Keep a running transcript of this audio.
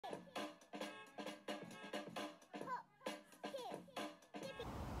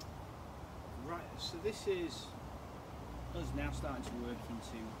So this is us now starting to work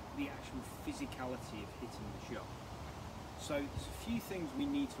into the actual physicality of hitting the shot. So there's a few things we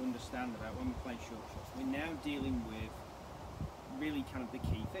need to understand about when we play short shots. We're now dealing with really kind of the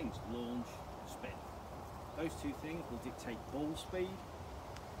key things: launch, spin. Those two things will dictate ball speed.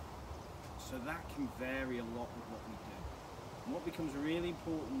 So that can vary a lot with what we do. And what becomes really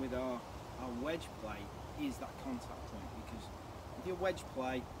important with our wedge play is that contact point, because with your wedge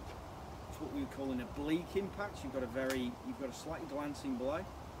play, it's what we would call an oblique impact. You've got a slightly glancing blow.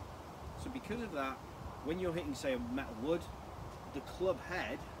 So because of that, when you're hitting, say, a metal wood, the club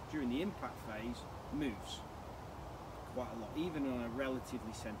head during the impact phase moves quite a lot, even on a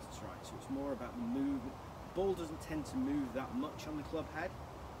relatively centered strike. So it's more about the movement. The ball doesn't tend to move that much on the club head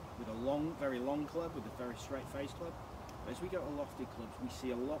with a very long club, with a very straight face club. But as we go to lofted clubs, we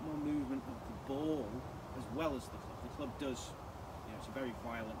see a lot more movement of the ball as well as the club. The club does, it's a very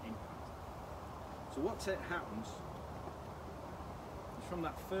violent impact. So what happens is from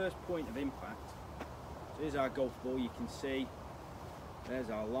that first point of impact, so here's our golf ball, you can see there's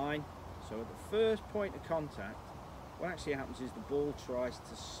our line. So at the first point of contact, what actually happens is the ball tries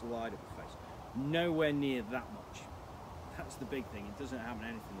to slide up the face. Nowhere near that much. That's the big thing, it doesn't happen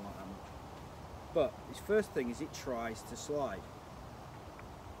anything like that much. But its first thing is it tries to slide.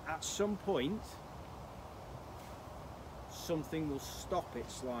 At some point, something will stop it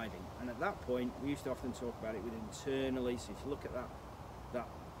sliding, and at that point we used to often talk about it with internally. So if you look at that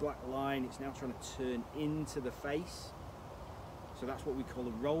black line, it's now trying to turn into the face, so that's what we call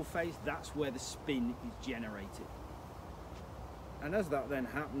a roll phase. That's where the spin is generated, and as that then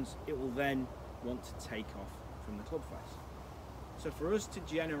happens, it will then want to take off from the club face. So for us to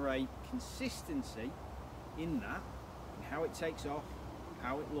generate consistency in that, and how it takes off,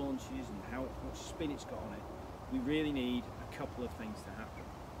 how it launches, and how much spin it's got on it, we really need a couple of things to happen.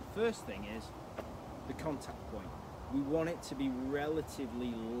 The first thing is the contact point. We want it to be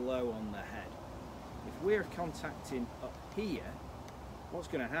relatively low on the head. If we're contacting up here, what's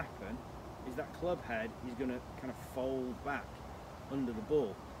going to happen is that club head is going to kind of fold back under the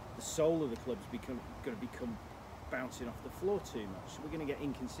ball. The sole of the club is going to become bouncing off the floor too much, so we're going to get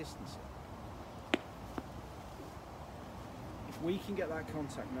inconsistency. If we can get that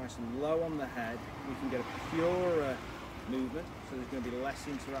contact nice and low on the head, we can get a purer movement, so there's going to be less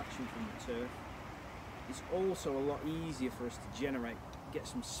interaction from the turf. It's also a lot easier for us to get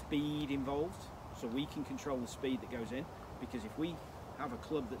some speed involved, so we can control the speed that goes in, because if we have a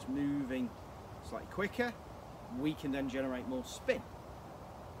club that's moving slightly quicker, we can then generate more spin.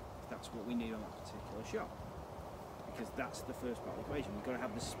 That's what we need on that particular shot, because that's the first part of the equation. We've got to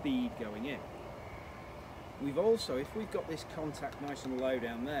have the speed going in. We've also, if we've got this contact nice and low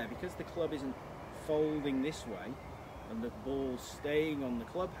down there, because the club isn't folding this way and the ball's staying on the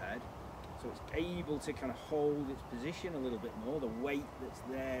club head, so it's able to kind of hold its position a little bit more, the weight that's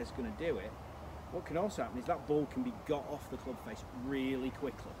there is going to do it. What can also happen is that ball can be got off the club face really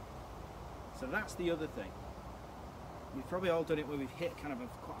quickly. So that's the other thing. We've probably all done it where we've hit kind of a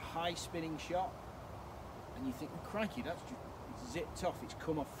quite high spinning shot, and you think, oh, crikey, that's just zipped off, it's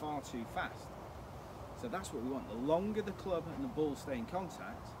come off far too fast. So that's what we want. The longer the club and the ball stay in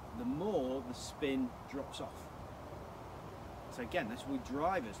contact, the more the spin drops off. So again, that's with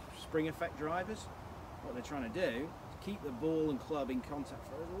drivers, spring effect drivers. What they're trying to do is keep the ball and club in contact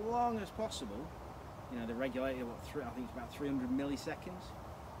for as long as possible. The regulator, I think it's about 300 milliseconds.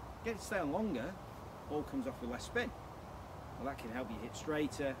 Get it to stay on longer, ball comes off with less spin. Well, that can help you hit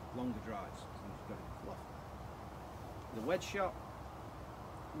straighter, longer drives. So you've got to pull off. The wedge shot,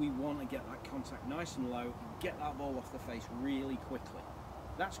 we want to get that contact nice and low and get that ball off the face really quickly.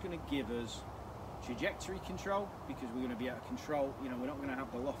 That's going to give us trajectory control, because we're going to be able to control, we're not going to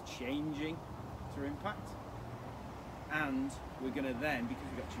have the loft changing through impact, and we're going to then, because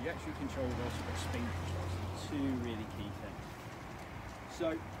we've got trajectory control, we've also got spin control. So two really key things.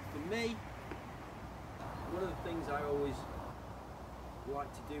 So for me, one of the things I always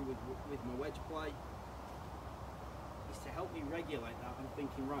like to do with my wedge play is to help me regulate that. I'm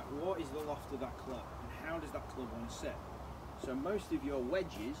thinking, right, what is the loft of that club, and how does that club want to sit? So most of your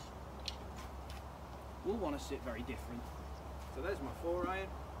wedges will want to sit very different. So there's my 4-iron,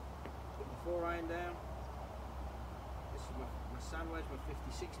 put my 4-iron down. This is my sand wedge, my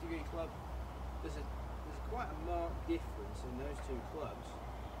 50-60 degree club. There's quite a marked difference in those two clubs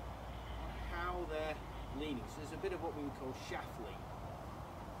on how they're leaning. So there's a bit of what we would call shaft lean.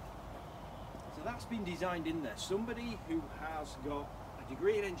 So that's been designed in there. Somebody who has got a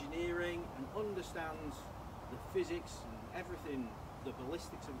degree in engineering and understands the physics and everything, the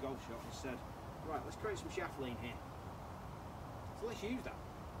ballistics of golf shot, has said, right, let's create some shaft lean here. So let's use that.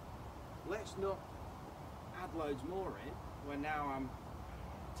 Let's not add loads more in when now I'm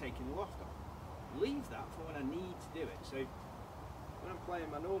taking the loft off. Leave that for when I need to do it. So when I'm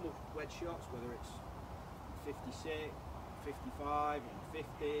playing my normal wedge shots, whether it's 56, 55, or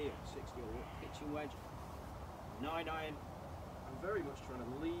 50, or 60, or pitching wedge, 9-iron, I'm very much trying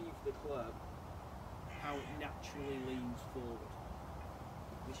to leave the club how it naturally leans forward.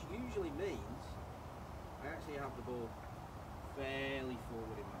 Which usually means I actually have the ball fairly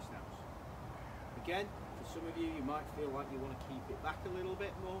forward in my stance. Again, for some of you, you might feel like you want to keep it back a little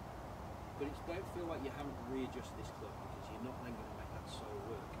bit more, but don't feel like you haven't readjusted this club, because you're not then going to make that sole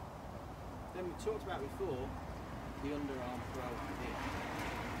work. Then we talked about before the underarm throw idea.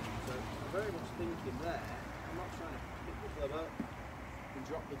 So I'm very much thinking there, I'm not trying to pick the club up and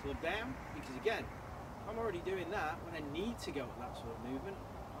drop the club down, because again, I'm already doing that. When I need to go at that sort of movement,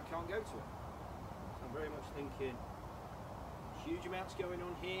 I can't go to it. So I'm very much thinking huge amounts going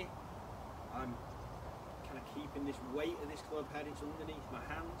on here. I'm kind of keeping this weight of this club head, it's underneath my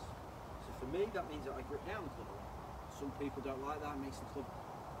hands. So for me, that means that I grip down the club a lot. Some people don't like that, it makes the club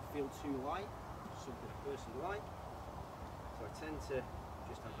feel too light, something I personally like. So I tend to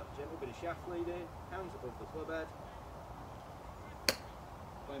just have that gentle bit of shaft lead in, hands above the club head,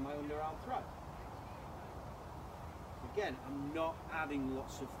 play my underarm throw. Again, I'm not adding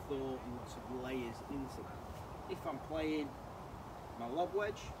lots of thought and lots of layers into that. If I'm playing my lob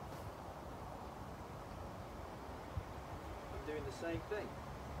wedge, I'm doing the same thing.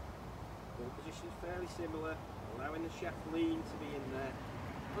 Ball position is fairly similar, allowing the shaft lean to be in there,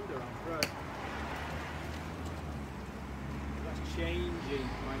 underarm throw. That's changing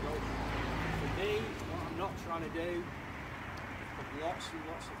my goal. For me, what I'm not trying to do is put lots and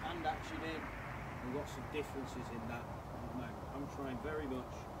lots of hand action in and lots of differences in that at the moment. I'm trying very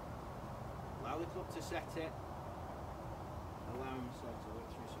much allow the club to set it, allowing myself to work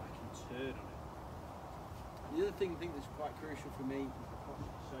through so I can turn on it. The other thing I think that's quite crucial for me is the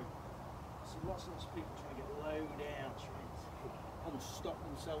posture. So I see lots and lots of people trying to get low down, trying to almost stop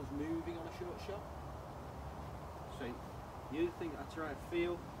themselves moving on a short shot. So the other thing I try and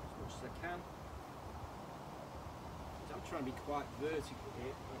feel as much as I can is I'm trying to be quite vertical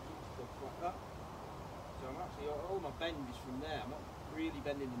here. I keep the club quite up. So I'm actually, all my bend is from there. I'm not really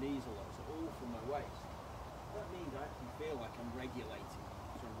bending the knees a lot, it's all from my waist. That means I actually feel like I'm regulating.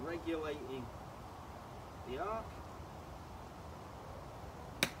 So I'm regulating the arc.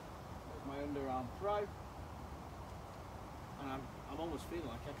 There's my underarm throw. And I'm almost feeling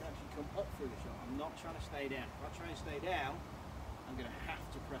like I can actually come up through the shot. I'm not trying to stay down. If I try and stay down, I'm going to have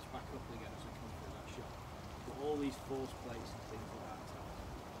to press back up again as I come through that shot. But all these force plates and things like that.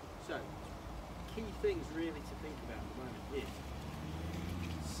 So, key things really to think about at the moment is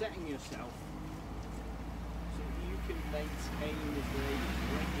setting yourself so that you can maintain the grade,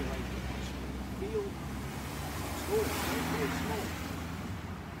 regulate the posture. Feel small, don't feel small.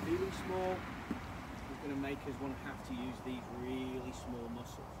 Feeling small is going to make us want to have to use these really small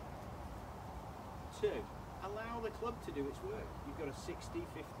muscles. 2, allow the club to do its work. You've got a 60,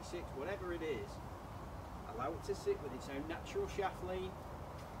 56, whatever it is. Allow it to sit with its own natural shaft lean.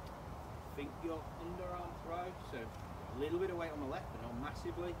 Think your underarm throw, so a little bit of weight on the left, but not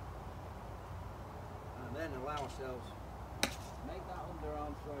massively. And then allow ourselves to make that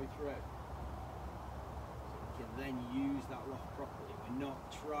underarm throw through. So we can then use that loft properly. We're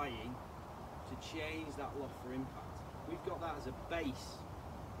not trying to change that loft for impact. We've got that as a base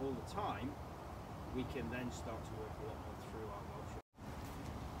all the time. We can then start to work a lot more through our motion.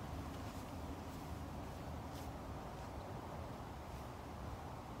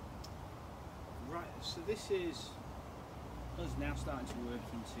 Right, so this is us now starting to work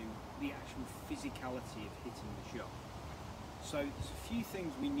into the actual physicality of hitting the shot. So there's a few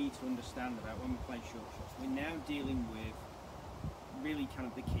things we need to understand about when we're playing short shots. We're now dealing with really kind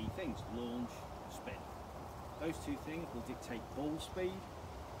of the key things, launch, spin. Those two things will dictate ball speed,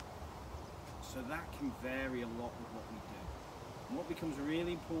 so that can vary a lot with what we do. And what becomes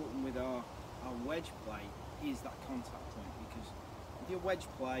really important with our wedge play is that contact point, because with your wedge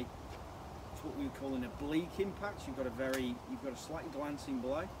play, it's what we would call an oblique impact. You've got a slightly glancing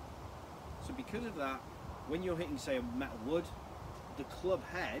blow. So because of that, when you're hitting, say, a metal wood, the club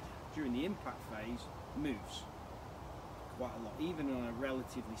head during the impact phase moves quite a lot, even on a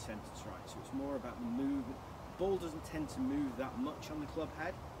relatively centered strike. So it's more about the movement. The ball doesn't tend to move that much on the club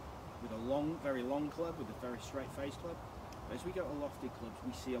head with a very long club, with a very straight face club. But as we go to lofted clubs,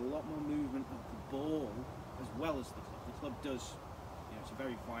 we see a lot more movement of the ball as well as the club. The club does, it's a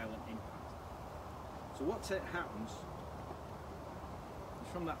very violent impact. So what happens is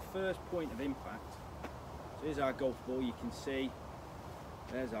from that first point of impact, so here's our golf ball, you can see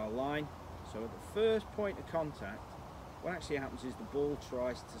there's our line. So at the first point of contact, what actually happens is the ball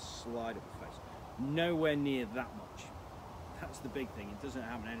tries to slide up the face. Nowhere near that much. That's the big thing. It doesn't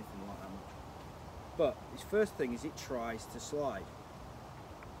happen anything like that much. But its first thing is it tries to slide.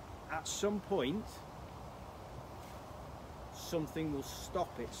 At some point, something will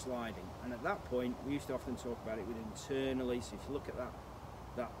stop it sliding. And at that point, we used to often talk about it with internally. So if you look at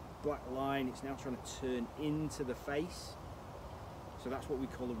that black line, it's now trying to turn into the face. So that's what we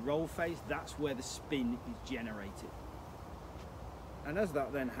call a roll phase. That's where the spin is generated. And as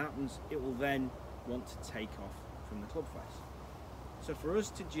that then happens, it will then want to take off from the club face. So for us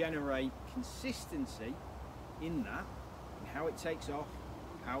to generate consistency in that, and how it takes off,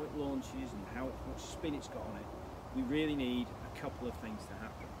 how it launches, and how much spin it's got on it, we really need a couple of things to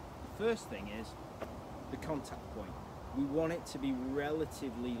happen. The first thing is the contact point. We want it to be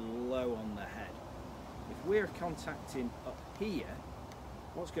relatively low on the head. If we're contacting up here,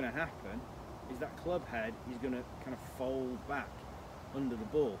 what's going to happen is that club head is going to kind of fold back under the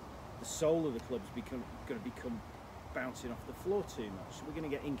ball. The sole of the club is going to become bouncing off the floor too much, so we're going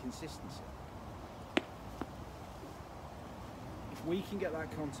to get inconsistency. If we can get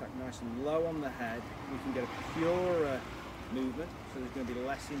that contact nice and low on the head, we can get a purer movement, so there's going to be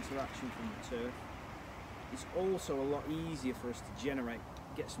less interaction from the turf. It's also a lot easier for us to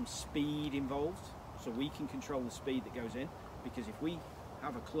get some speed involved, so we can control the speed that goes in, because if we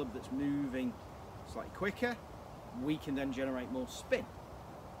have a club that's moving slightly quicker, we can then generate more spin.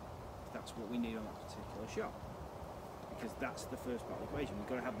 That's what we need on that particular shot, because that's the first part of the equation. We've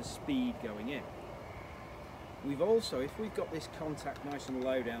got to have the speed going in. We've also, if we've got this contact nice and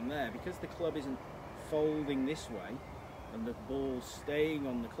low down there, because the club isn't folding this way and the ball's staying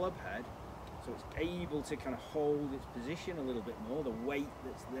on the club head, so it's able to kind of hold its position a little bit more, the weight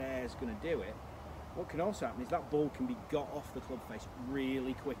that's there is going to do it. What can also happen is that ball can be got off the club face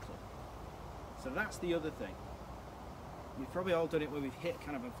really quickly. So that's the other thing. We've probably all done it where we've hit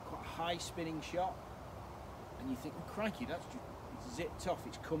kind of a quite high spinning shot and you think, oh crikey, that's just zipped off,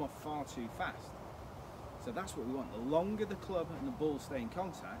 it's come off far too fast. So that's what we want. The longer the club and the ball stay in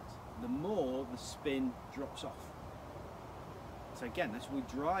contact, the more the spin drops off. So again, that's with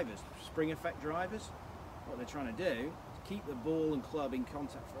drivers, spring effect drivers. What they're trying to do is keep the ball and club in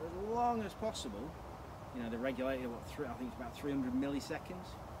contact for as long as possible. You know, they're regulated at I think it's about 300 milliseconds.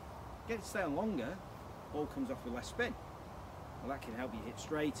 Get it to stay on longer, ball comes off with less spin. Well, that can help you hit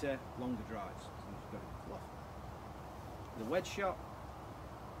straighter, longer drives. So you've got to pull off. The wedge shot,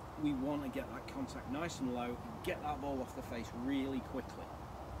 we want to get that contact nice and low and get that ball off the face really quickly.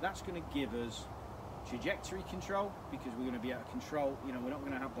 That's going to give us trajectory control, because we're going to be able to control, you know, we're not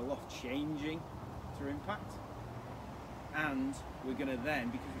going to have the loft changing through impact. And we're going to then,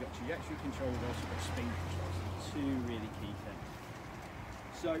 because we've got trajectory control, we've also got spin control. So two really key things.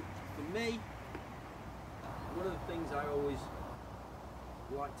 So for me, one of the things I always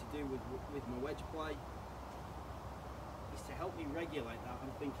like to do with my wedge play is to help me regulate that.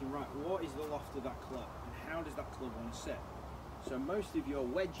 I'm thinking, right, what is the loft of that club and how does that club want to sit? So most of your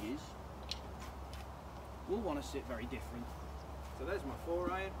wedges will want to sit very different. So there's my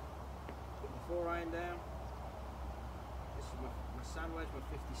 4-iron, put my 4-iron down. This is my sand wedge, my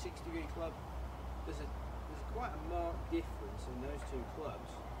 56 degree club. There's quite a marked difference in those two clubs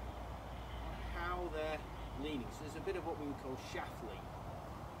on how they're leaning. So there's a bit of what we would call shaft lean.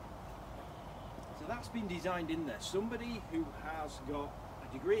 So that's been designed in there. Somebody who has got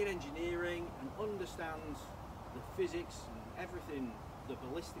a degree in engineering and understands the physics and everything, the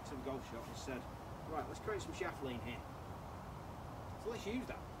ballistics of a golf shot, has said, right, let's create some shaft lean here. So let's use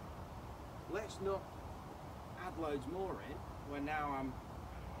that. Let's not add loads more in when now I'm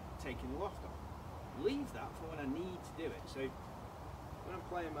taking the loft off. Leave that for when I need to do it. So when I'm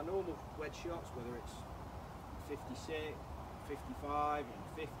playing my normal wedge shots, whether it's 56, 55, or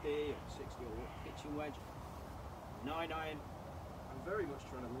 50, or 60, or pitching wedge, 9-iron, I'm very much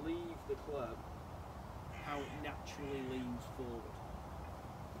trying to leave the club how it naturally leans forward.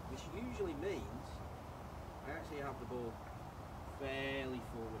 Which usually means I actually have the ball fairly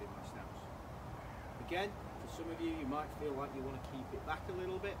forward in my stance. Again, for some of you, you might feel like you want to keep it back a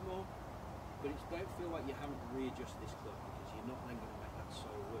little bit more, but don't feel like you haven't readjusted this club, because you're not then going to make that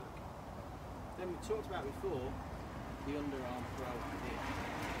sole work. Then we talked about before the underarm throw idea.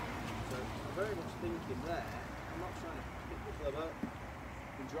 So I'm very much thinking there, I'm not trying to pick the club up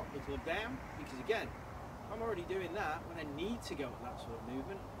and drop the club down, because again, I'm already doing that. When I need to go at that sort of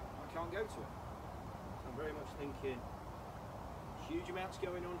movement, I can't go to it. So I'm very much thinking huge amounts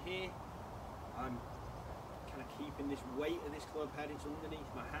going on here. I'm kind of keeping this weight of this club head, it's underneath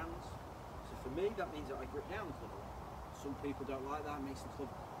my hands. So for me, that means that I grip down the club a lot. Some people don't like that, it makes the club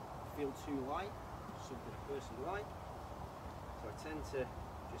feel too light, something I personally like. So I tend to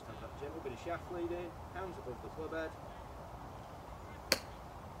just have that gentle bit of shaft lead in, hands above the club head,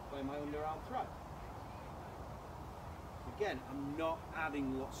 play my underarm throw. Again, I'm not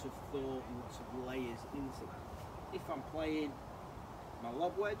adding lots of thought and lots of layers into that. If I'm playing my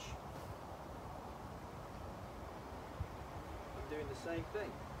lob wedge, I'm doing the same thing.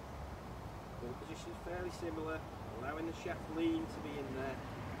 Ball position is fairly similar, allowing the shaft lean to be in there,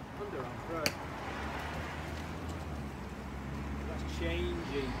 underarm throw. That's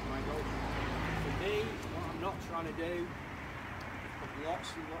changing my goal. For me, what I'm not trying to do is put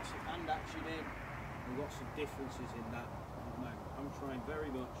lots and lots of hand action in and lots of differences in that at the moment. I'm trying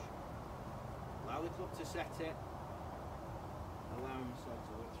very much allow the club to set it, allowing myself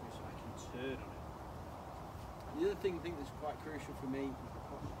to work through so I can turn on it. The other thing I think that's quite crucial for me is the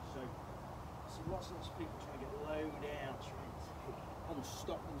posture. So I see lots and lots of people trying to get low down, trying to almost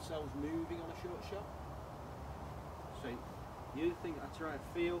stop themselves moving on a short shot. So the other thing I try and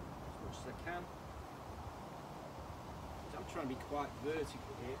feel as much as I can is I'm trying to be quite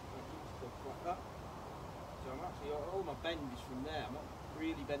vertical here. Like that. So I'm actually, all my bend is from there. I'm not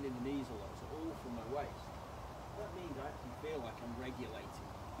really bending the knees a lot. It's all from my waist. That means I actually feel like I'm regulating.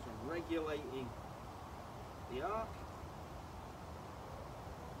 So I'm regulating the arc.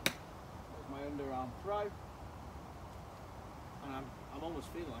 There's my underarm throw. And I'm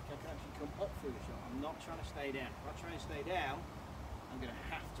almost feeling like I can actually come up through the shot. I'm not trying to stay down. If I try and stay down, I'm going to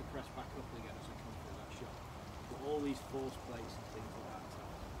have to press back up again as I come through that shot. Got all these force plates and things like that.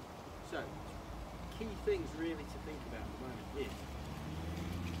 So, key things really to think about at the moment is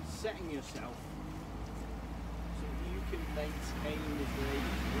setting yourself so that you can maintain the grade,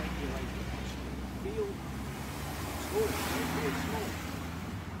 regulate the posture. Feel small, feel small.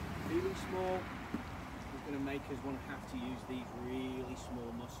 Feeling small is going to make us want to have to use these really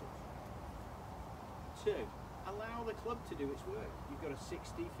small muscles. 2, allow the club to do its work. You've got a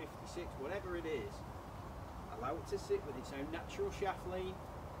 60, 56, whatever it is. Allow it to sit with its own natural shaft lean.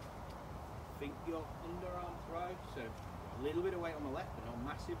 Think your underarm throw, so a little bit of weight on the left, but not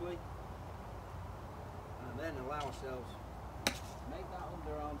massively. And then allow ourselves to make that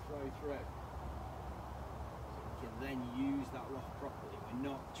underarm throw through. So we can then use that loft properly. We're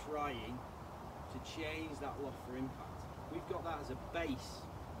not trying to change that loft for impact. We've got that as a base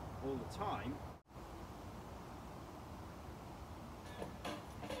all the time.